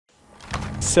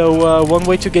So one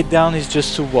way to get down is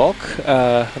just to walk.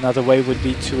 Another way would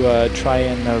be to try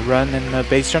and run and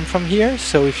base jump from here.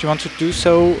 So if you want to do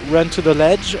so, run to the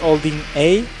ledge, holding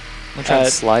A. I'm trying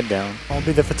to slide down. I'll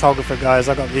be the photographer, guys.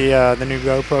 I got the new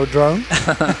GoPro drone.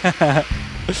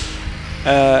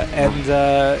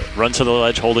 Run to the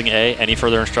ledge holding A. Any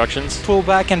further instructions? Pull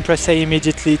back and press A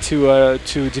immediately to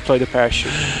deploy the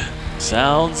parachute.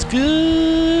 Sounds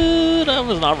good. I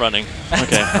was not running.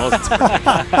 Okay, I wasn't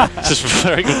sprinting. Just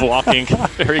very good walking,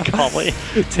 very calmly.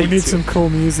 We need some cool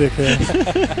music here.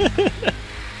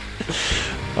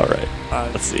 All right,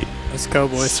 let's see. Let's go,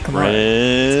 boys. Come on.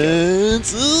 Oh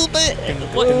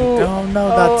no,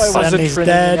 that's and he's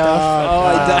dead.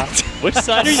 I died. Which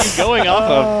side are you going off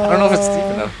of? I don't know if it's steep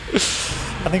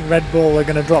enough. I think Red Bull are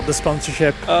going to drop the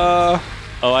sponsorship. Oh,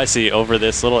 I see. Over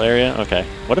this little area? Okay.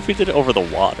 What if we did it over the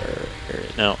water area?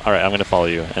 No. All right, I'm going to follow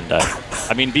you. And,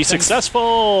 I mean, be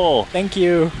successful! Thank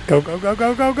you. Go, go, go,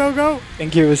 go, go, go, go.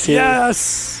 Thank you, Vasil.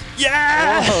 Yes!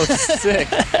 Yeah! Oh, sick.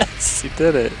 Yes! You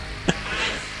did it.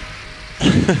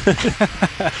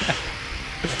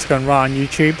 It's going right on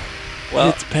YouTube. Well,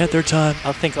 it's Panther time.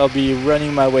 I think I'll be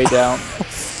running my way down.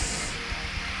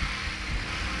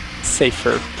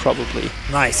 Safer, probably.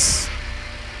 Nice.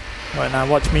 Right, now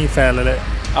watch me fail at it.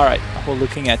 Alright, we're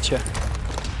looking at you.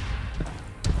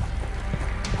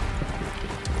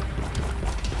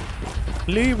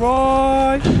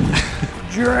 Leroy!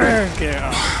 Drink it.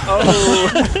 Oh!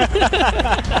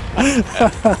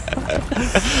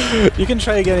 You can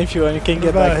try again if you want. You can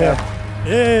get back there.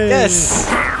 Yay! Yes!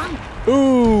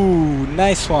 Ooh,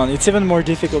 nice one. It's even more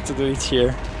difficult to do it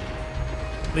here.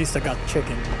 At least I got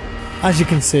chicken. As you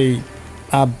can see,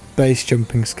 our base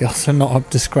jumping skills are not up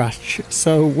to scratch.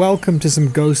 So welcome to some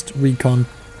Ghost Recon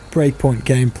Breakpoint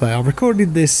gameplay. I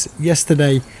recorded this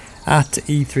yesterday at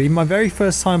E3, my very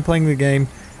first time playing the game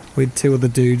with two other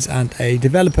dudes and a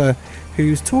developer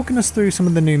who's talking us through some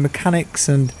of the new mechanics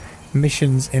and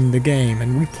missions in the game.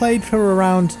 And we played for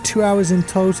around 2 hours in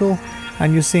total,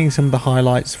 and you're seeing some of the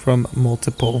highlights from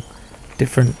multiple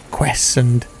different quests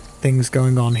and things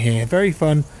going on here. Very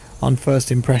fun on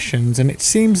first impressions, and it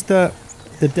seems that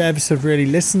the devs have really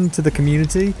listened to the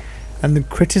community and the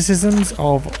criticisms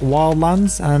of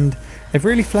Wildlands, and they've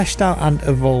really fleshed out and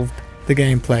evolved the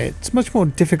gameplay. It's much more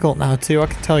difficult now too, I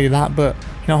can tell you that, but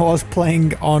you know, I was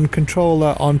playing on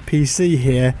controller on PC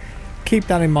here. Keep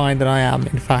that in mind that I am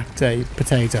in fact a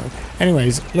potato.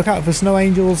 Anyways, look out for snow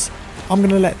angels. I'm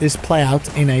going to let this play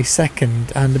out in a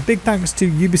second, and a big thanks to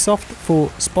Ubisoft for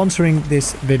sponsoring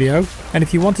this video. And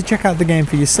if you want to check out the game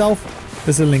for yourself,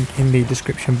 there's a link in the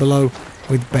description below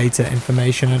with beta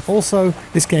information, and also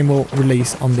this game will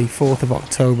release on the 4th of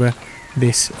October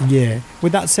this year.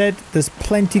 With that said, there's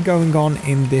plenty going on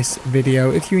in this video.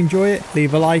 If you enjoy it,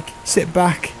 leave a like, sit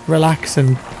back, relax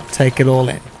and take it all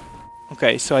in.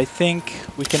 Okay, so I think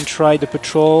we can try the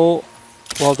patrol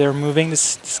while they're moving.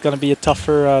 This is going to be a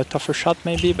tougher shot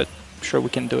maybe, but I'm sure we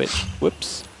can do it.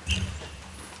 Whoops.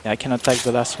 Yeah, I can attack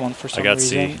the last one for some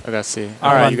reason. I got C. I got C.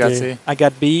 Alright, you got C. I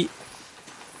got B.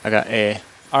 I got A.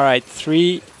 Alright,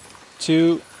 3,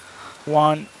 2,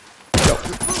 1, go.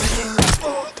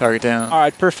 Target down.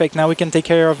 Alright, perfect. Now we can take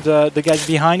care of the guys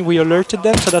behind. We alerted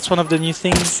them, so that's one of the new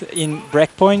things in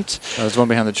Breakpoint. Oh, there's one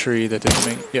behind the tree that didn't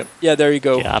make. Yep. Yeah, there you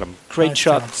go. Got him. Great Nice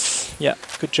shots. Yeah,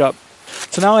 good job.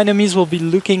 So now enemies will be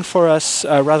looking for us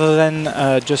rather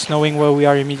than just knowing where we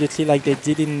are immediately like they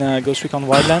did in Ghost Recon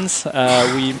Wildlands.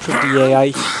 We improved the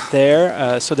AI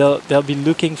there, so they'll be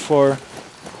looking for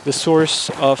the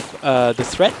source of the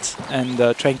threat and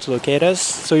trying to locate us.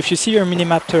 So if you see your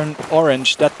minimap turn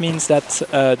orange, that means that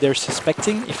they're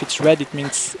suspecting. If it's red, it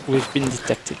means we've been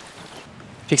detected.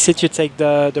 Fix it, you take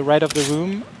the right of the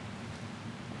room.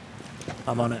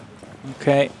 I'm on it.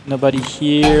 Okay, nobody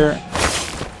here.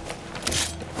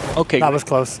 Okay. That was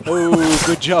close. Oh,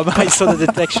 good job. I saw the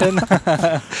detection.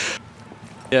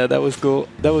 Yeah, that was cool.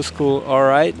 That was cool. All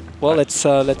right. Well,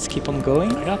 let's keep on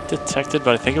going. I got detected,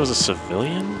 but I think it was a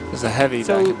civilian. There's a heavy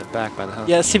So- back in the back by the house.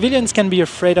 Yeah, civilians can be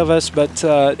afraid of us, but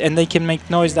and they can make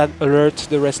noise that alert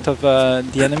the rest of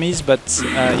the enemies. But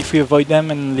if we avoid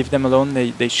them and leave them alone,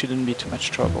 they shouldn't be too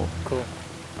much trouble. Cool.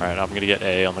 All right, I'm going to get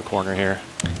A on the corner here.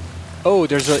 Oh,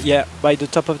 there's a yeah. By the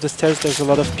top of the stairs, there's a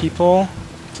lot of people.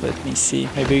 So let me see.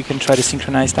 Maybe we can try to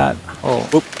synchronize that. Oh,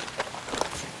 whoop.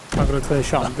 I'm going to clear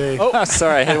shot and B. Oh.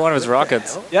 Sorry, I hit one of his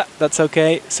rockets. Yeah, that's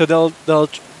okay. So they'll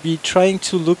be trying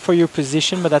to look for your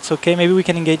position, but that's okay. Maybe we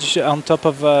can engage on top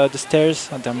of the stairs.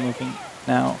 Oh, they're moving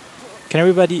now. Can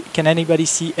anybody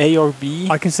see A or B?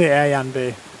 I can see A and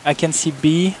B. I can see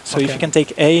B. So Okay. if you can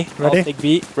take A, Ready? I'll take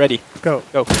B. Ready? Go.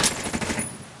 Go.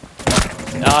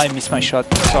 Ah, I missed my shot.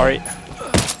 Sorry.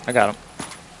 I got him.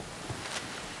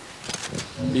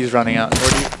 He's running out.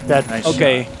 Dead. Nice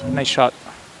Okay, shot. nice shot.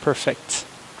 Perfect.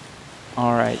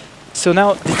 All right. So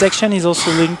now detection is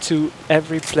also linked to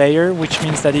every player, which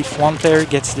means that if one player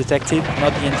gets detected,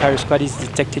 not the entire squad is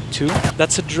detected too.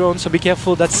 That's a drone, so be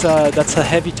careful. That's a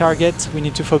heavy target. We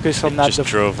need to focus on that. Just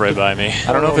drove right by me.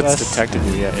 I don't know if it's Us. detected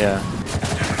you yet. Yeah.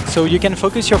 So you can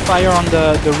focus your fire on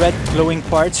the red glowing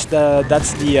parts.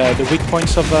 That's the weak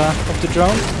points of the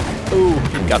drone. Ooh,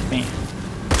 it got me.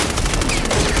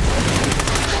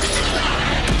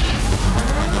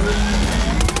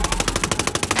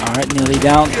 All right, nearly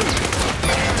down.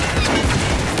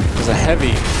 There's a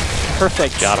heavy.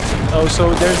 Perfect. Got him. Oh,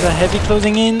 so there's a heavy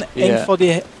closing in. Yeah.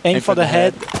 Aim for the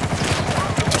head.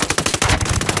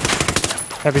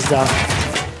 Heavy's down.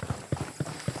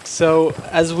 So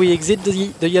as we exit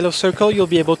the yellow circle, you'll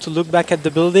be able to look back at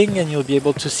the building and you'll be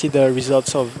able to see the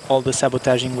results of all the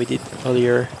sabotaging we did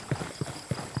earlier.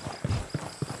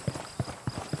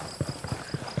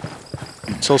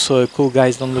 It's also a cool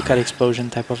guys don't look at explosion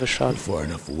type of a shot. Far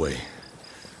enough away.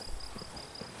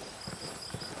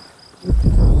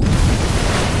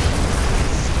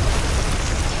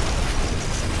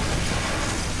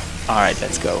 All right,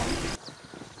 let's go.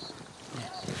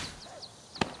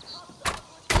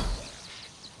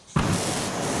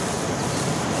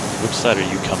 Which side are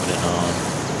you coming in on?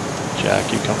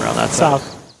 Jack, you coming around that side?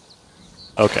 South.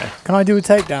 Okay. Can I do a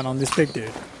takedown on this big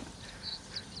dude?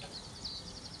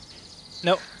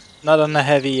 Nope, not on the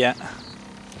heavy yet. Oh,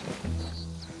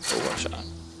 one shot.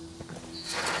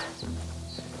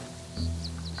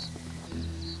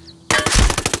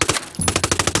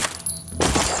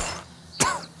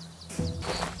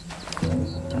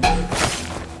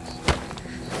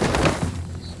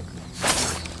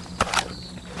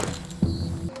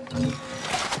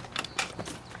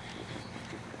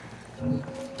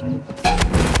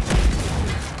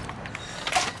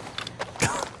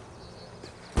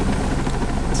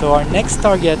 So our next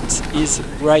target is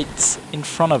right in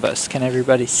front of us. Can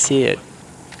everybody see it?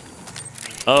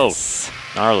 Oh,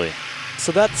 gnarly.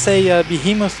 So that's a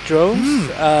behemoth drone.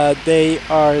 They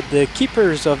are the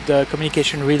keepers of the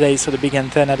communication relay, so the big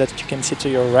antenna that you can see to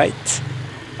your right.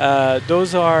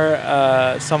 Those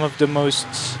are some of the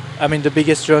the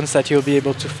biggest drones that you'll be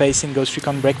able to face in Ghost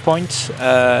Recon Breakpoint.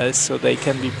 So they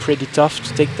can be pretty tough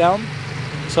to take down.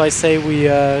 So I say we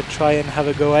try and have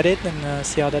a go at it and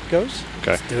see how that goes.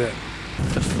 Okay. Let's do it.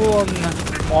 The full-on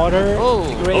mortar.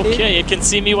 graded. Okay, it can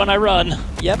see me when I run.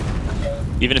 Yep.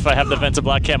 Even if I have the vents of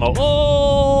black camo.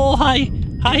 Oh, hi.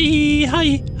 Hi,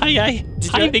 hi, hi, hi.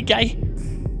 Hi, big guy.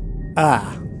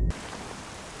 Ah.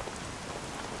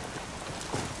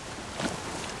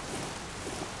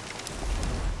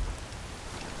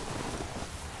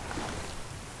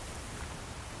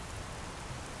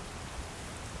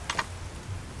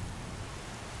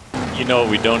 You know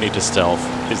what we don't need to stealth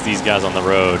is these guys on the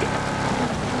road.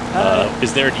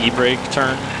 Is there an e-brake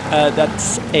turn?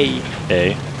 That's A. A.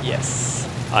 Yes.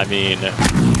 I mean,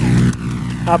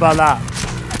 How about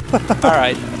that? All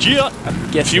right. yeah. I'm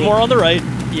A guessing. few more on the right.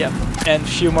 Yep. And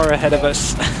few more ahead of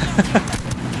us.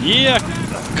 Yeah.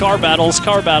 Car battles,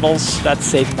 car battles.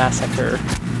 That's a massacre.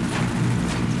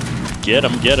 Get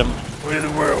him, get him. We're the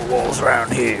werewolves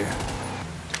around here.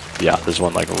 Yeah, there's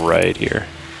one like right here.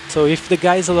 So if the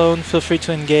guy's alone, feel free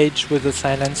to engage with the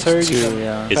silencer. There's You two, can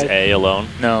yeah. Is fight- A alone?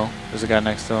 No, there's a guy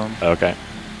next to him. Okay.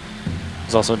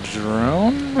 There's also a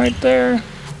drone right there.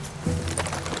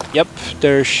 Yep,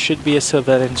 there should be a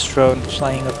surveillance drone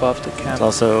flying above the camp. There's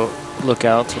also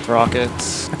lookouts with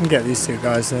rockets. I can get these two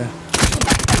guys there.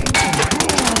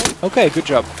 Okay, good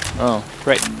job. Oh,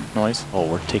 Great. noise. Oh,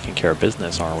 we're taking care of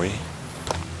business, aren't we?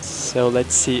 So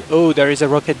let's see. Oh, there is a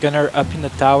rocket gunner up in the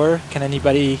tower. Can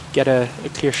anybody get a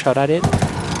clear shot at it?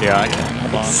 Yeah, I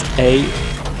can. It's A.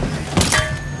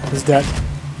 He's dead.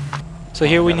 So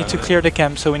here we need to clear the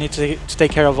camp, so we need to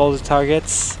take care of all the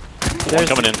targets. One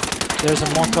coming in. There's a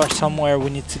mortar somewhere.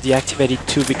 We need to deactivate it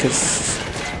too because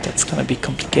that's gonna be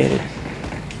complicated.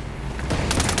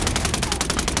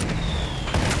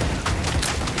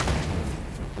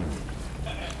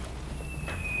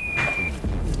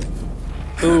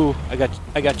 Ooh, I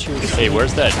got you. Hey,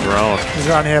 where's that drone? He's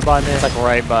around here by me. It's like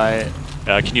right by it.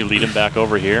 Can you lead him back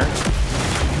over here?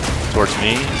 Towards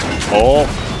me? Oh,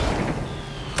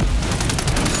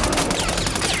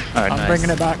 All right, I'm nice. bringing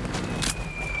it back.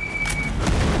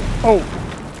 Oh,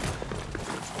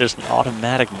 there's an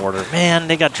automatic mortar. Man,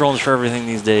 they got drones for everything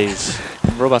these days.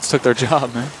 Robots took their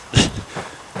job, man.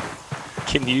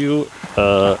 Can you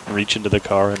reach into the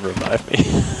car and revive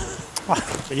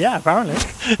me? yeah, apparently.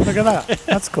 Look at that.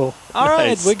 That's cool. All right,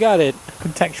 Nice. we got it.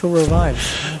 Contextual revives.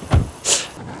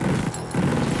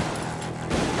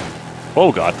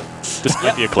 Oh, God. This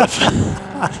might be a cliff.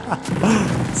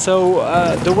 So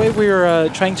the way we're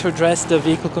trying to address the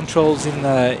vehicle controls in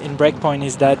Breakpoint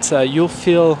is that you'll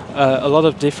feel a lot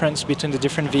of difference between the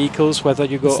different vehicles, whether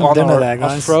you go Some on dinner or there,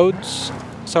 guys. off-roads.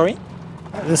 Sorry?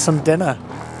 There's some dinner.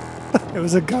 It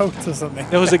was a goat or something.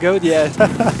 There was a goat, yeah.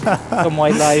 Some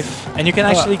wildlife. And you can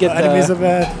actually get enemies the... are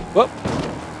bad. Whoop.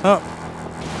 Oh,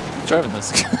 Driving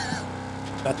this.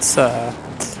 that's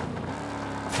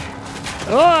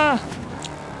Ah!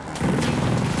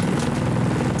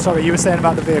 Sorry, you were saying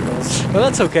about the vehicles. Well,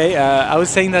 that's okay. I was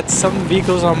saying that some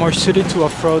vehicles are more suited to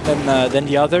off-road than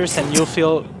the others, and you'll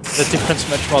feel the difference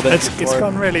much more than It's before.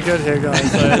 gone really good here,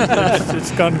 guys.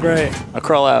 It's gone great. I'll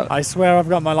crawl out. I swear I've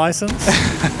got my license.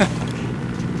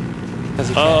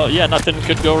 Oh, yeah, nothing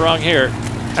could go wrong here.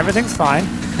 Everything's fine.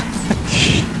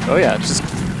 Oh yeah, just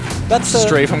That's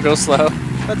stray from go slow.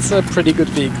 That's a pretty good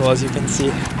vehicle, as you can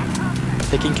see.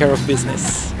 Taking care of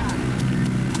business.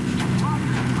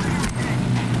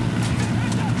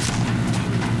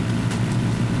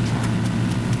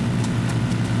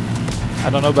 I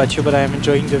don't know about you, but I am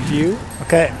enjoying the view.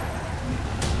 Okay.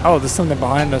 Oh, there's something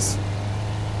behind us.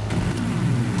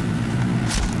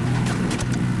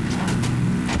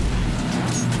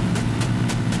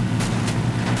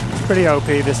 It's pretty OP,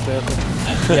 this vehicle.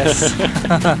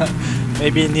 Yes.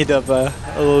 Maybe in need of a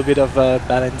little bit of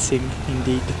balancing,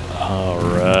 indeed.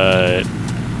 Alright.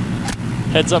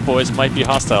 Heads up, boys. Might be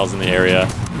hostiles in the area.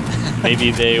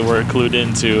 Maybe they were clued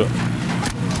into...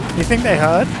 You think they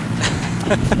heard?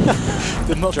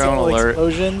 The multiple Drone alert.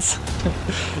 explosions.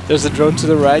 There's a drone to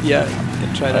the right, yeah. You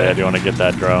can try Oh, that. yeah, do you want to get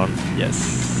that drone?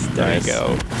 Yes, there Nice. you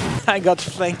go. I got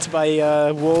flanked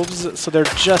by wolves, so they're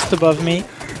just above me.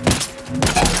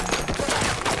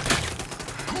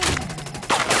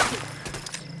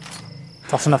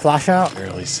 Tossing a flash out.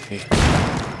 Barely see.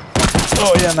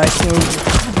 Oh yeah, nice move.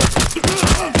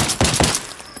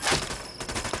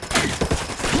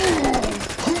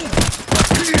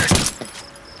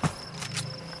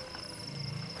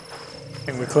 I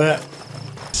think we're clear.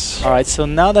 Alright, so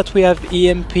now that we have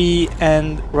EMP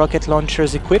and rocket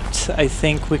launchers equipped, I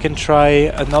think we can try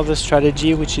another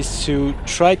strategy, which is to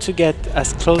try to get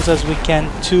as close as we can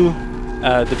to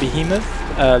the behemoth,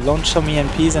 launch some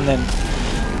EMPs, and then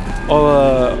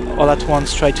all at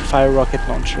once try to fire rocket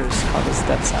launchers. How does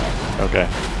that sound? Okay.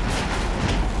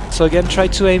 So again, try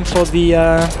to aim for the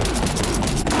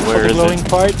Where is glowing it?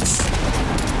 parts.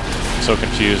 So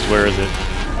confused. Where is it?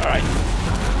 Alright.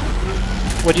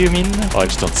 What do you mean? Oh, I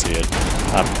just don't see it.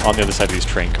 I'm on the other side of these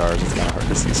train cars. It's kind of hard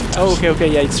to see sometimes. Oh, okay,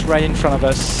 yeah, it's right in front of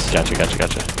us. Gotcha.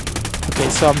 Okay,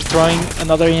 so I'm throwing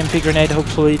another EMP grenade.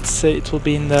 Hopefully, it will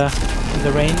be in the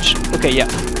range. Okay, yeah,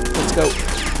 let's go.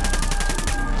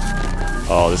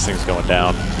 Oh, this thing's going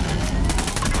down.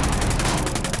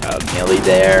 Nearly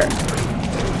there.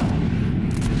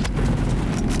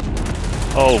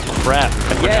 Oh, crap.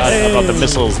 I forgot about the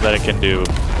missiles that it can do.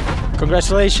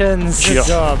 Congratulations. Good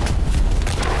job.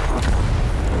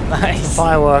 Nice.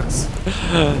 Fireworks.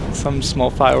 Some small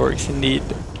fireworks indeed.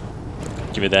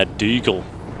 Give me that deagle.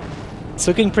 It's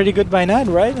looking pretty good by now,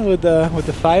 right? With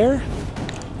the fire.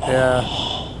 Yeah.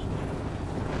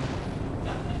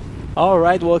 All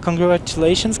right. Well,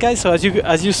 congratulations, guys. So as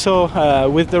you saw,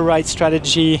 with the right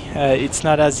strategy, it's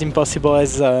not as impossible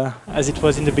as it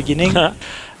was in the beginning.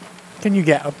 Can you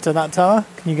get up to that tower?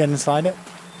 Can you get inside it?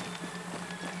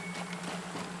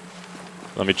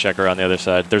 Let me check around the other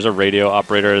side. There's a radio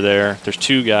operator there. There's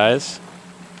two guys,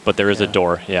 but there is a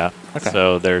door. Yeah. Okay.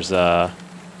 So there's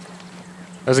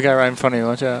There's a guy right in front of you.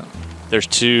 Watch out. there's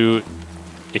two.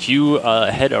 If you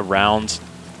head around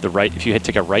the right, if you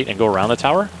take a right and go around the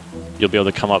tower, you'll be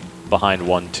able to come up behind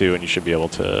 1-2, and you should be able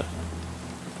to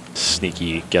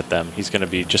sneaky get them. He's going to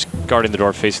be just guarding the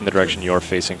door, facing the direction you're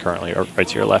facing currently, or right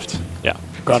to your left. Yeah.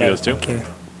 Got See it. those two? Okay.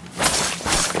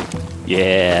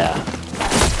 Yeah.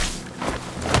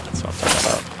 That's what I'm talking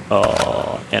about.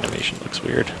 Oh, animation looks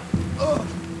weird.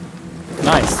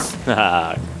 Nice.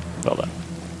 Well done.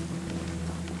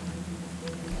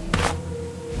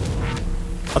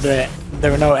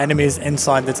 There are no enemies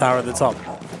inside the tower at the top.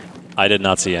 I did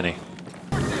not see any.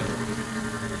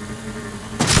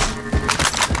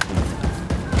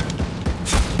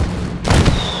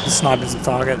 The snipers are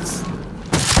targets.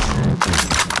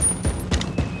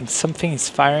 Something is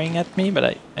firing at me, but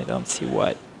I don't see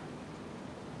what.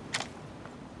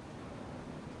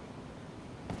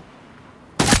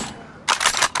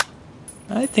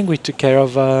 I think we took care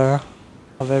of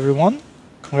everyone.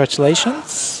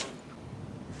 Congratulations.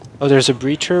 Oh, there's a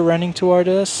breacher running toward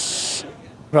us.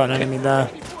 Got an enemy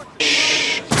there.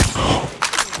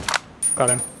 Got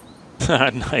him.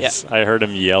 Nice. Yeah. I heard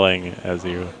him yelling as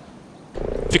you...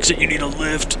 Fix it, you need a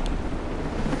lift.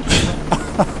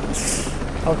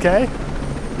 Okay,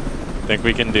 Think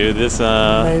we can do this,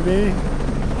 maybe.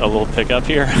 a little pickup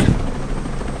here?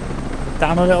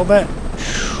 Down a little bit.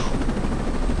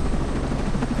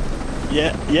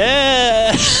 Yeah,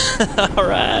 yeah!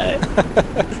 Alright.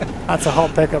 That's a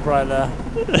hot pickup right there.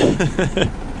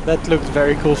 That looked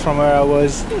very cool from where I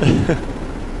was.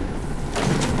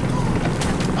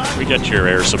 We got your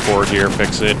air support here,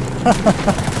 fix it.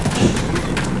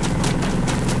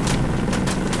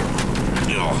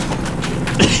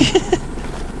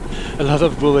 A lot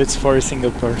of bullets for a single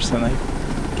person, I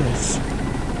guess.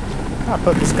 I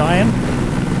put this guy in.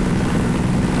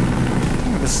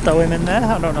 I'm gonna stow him in there.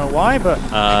 I don't know why, but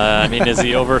I mean, is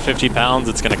he over 50 pounds?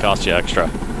 It's going to cost you extra.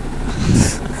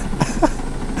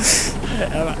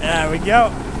 there we go.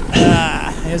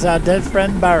 Here's our dead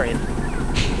friend Barry.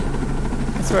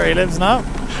 That's where he lives now.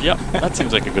 Yep, that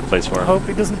seems like a good place for I him. hope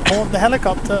he doesn't haunt the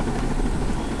helicopter.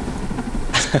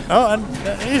 Oh, and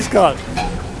he's gone.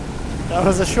 That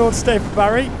was a short stay for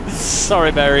Barry.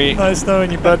 Sorry, Barry. Nice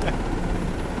knowing you, bud.